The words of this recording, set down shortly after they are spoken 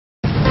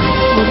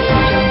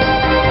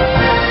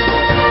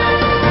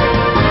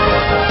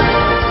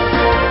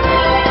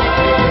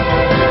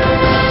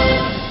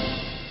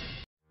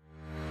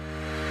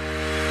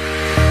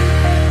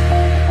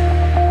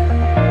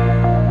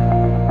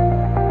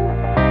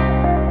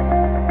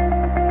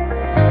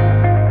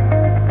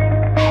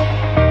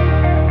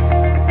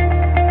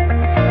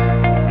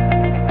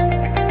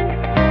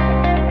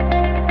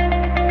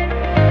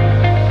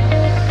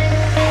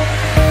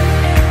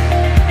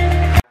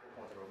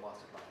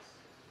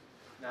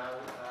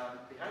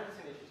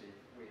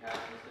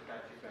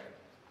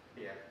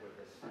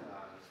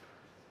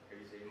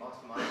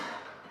mastermind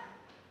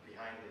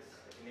behind this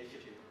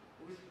initiative,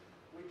 with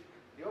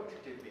the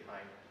objective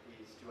behind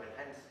is to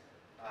enhance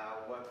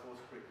workforce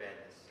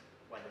preparedness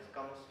when it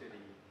comes to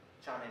the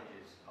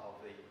challenges of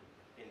the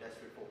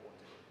Industry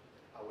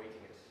 4.0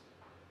 awaiting us,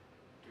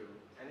 to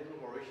enable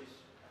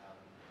Mauritius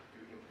to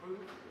improve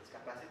its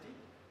capacity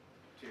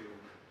to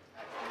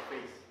actually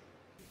face.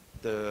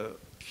 The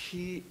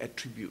key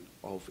attribute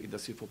of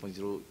Industry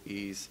 4.0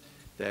 is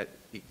that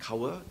it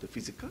covers the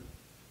physical,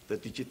 the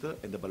digital,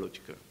 and the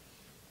biological.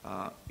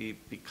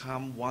 It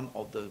becomes one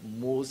of the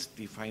most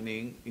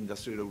defining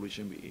industrial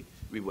revolution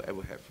we will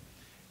ever have.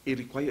 It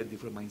requires a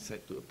different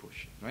mindset to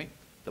approach, right?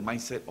 The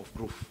mindset of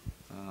growth,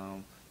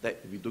 that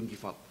we don't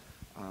give up,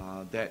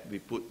 that we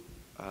put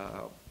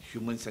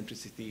human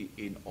centricity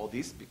in all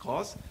this,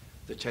 because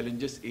the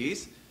challenges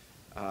is,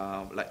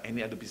 like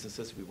any other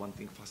businesses, we want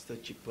things faster,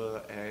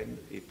 cheaper, and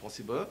if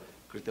possible,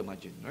 greater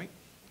margin, right?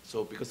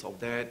 So because of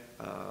that,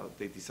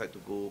 they decide to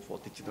go for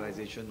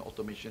digitalization,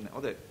 automation, and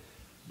all that.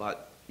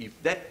 But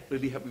if that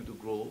really helps you to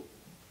grow,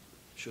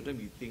 shouldn't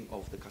we think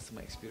of the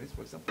customer experience,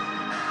 for example?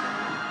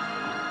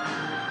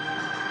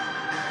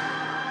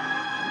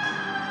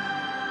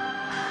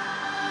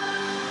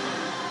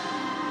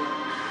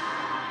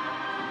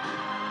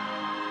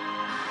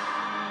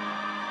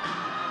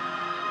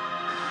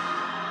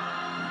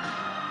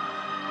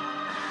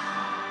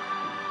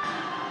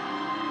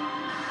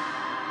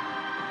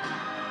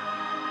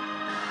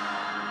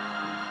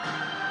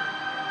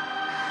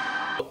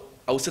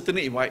 I would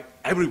certainly invite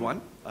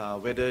everyone,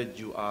 whether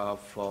you are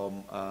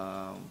from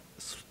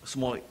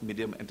small,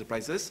 medium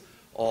enterprises,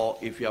 or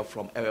if you are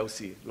from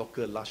LLC,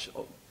 local, large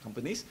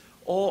companies,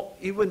 or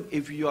even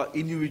if you are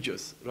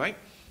individuals, right?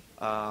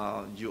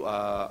 You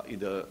are in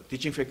the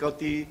teaching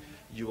faculty,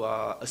 you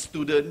are a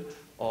student,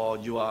 or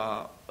you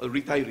are a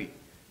retiree.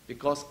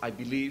 Because I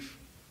believe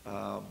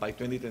by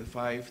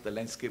 2025, the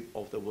landscape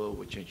of the world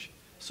will change.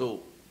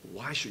 So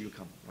why should you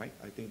come, right?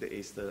 I think that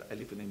is the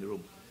elephant in the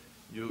room.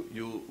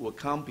 You will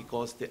come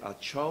because there are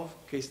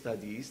 12 case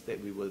studies that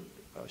we will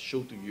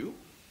show to you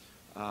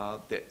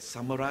that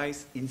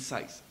summarize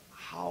insights,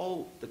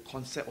 how the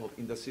concept of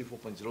Industry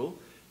 4.0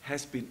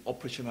 has been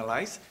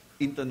operationalized,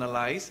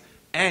 internalized,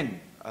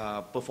 and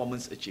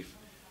performance achieved.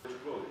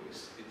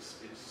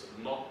 It's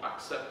not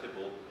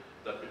acceptable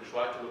that we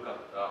try to look at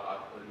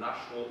a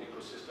national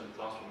ecosystem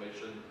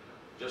transformation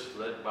just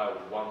led by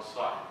one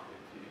side.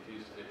 It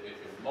is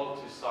a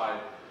multi-side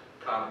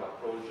kind of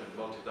approach and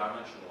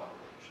multi-dimensional approach.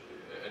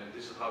 And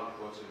this is how it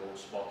works in all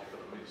smart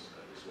economies,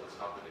 and this is what's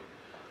happening.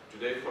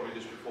 Today, from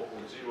Industry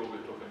 4.0,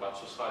 we're talking about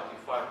Society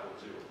 5.0,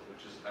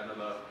 which is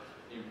another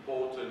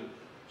important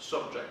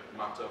subject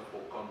matter for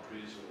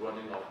countries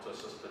running after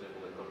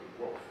sustainable economic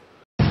growth.